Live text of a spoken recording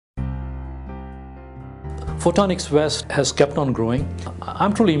Photonics West has kept on growing.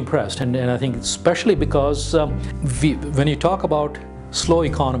 I'm truly impressed, and I think especially because when you talk about slow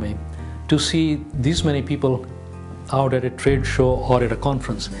economy, to see these many people out at a trade show or at a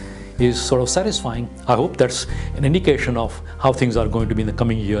conference is sort of satisfying. I hope that's an indication of how things are going to be in the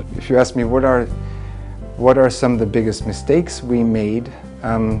coming year. If you ask me what are some of the biggest mistakes we made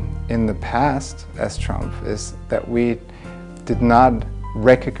in the past as Trump, is that we did not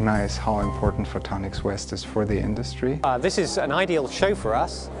recognize how important Photonics West is for the industry. This is an ideal show for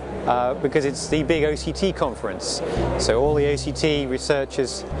us because it's the big OCT conference. So all the OCT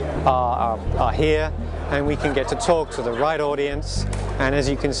researchers are here, and we can get to talk to the right audience. And as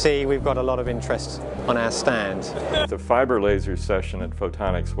you can see, we've got a lot of interest on our stand. The fiber laser session at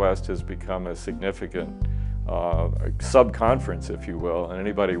Photonics West has become a significant sub-conference, if you will, and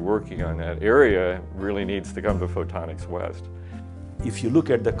anybody working on that area really needs to come to Photonics West. If you look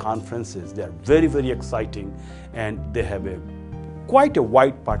at the conferences, they are very, very exciting, and they have quite a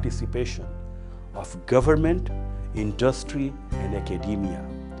wide participation of government, industry, and academia.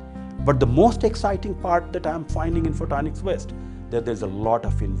 But the most exciting part that I'm finding in Photonics West, that there's a lot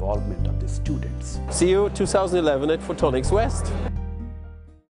of involvement of the students. See you 2011 at Photonics West.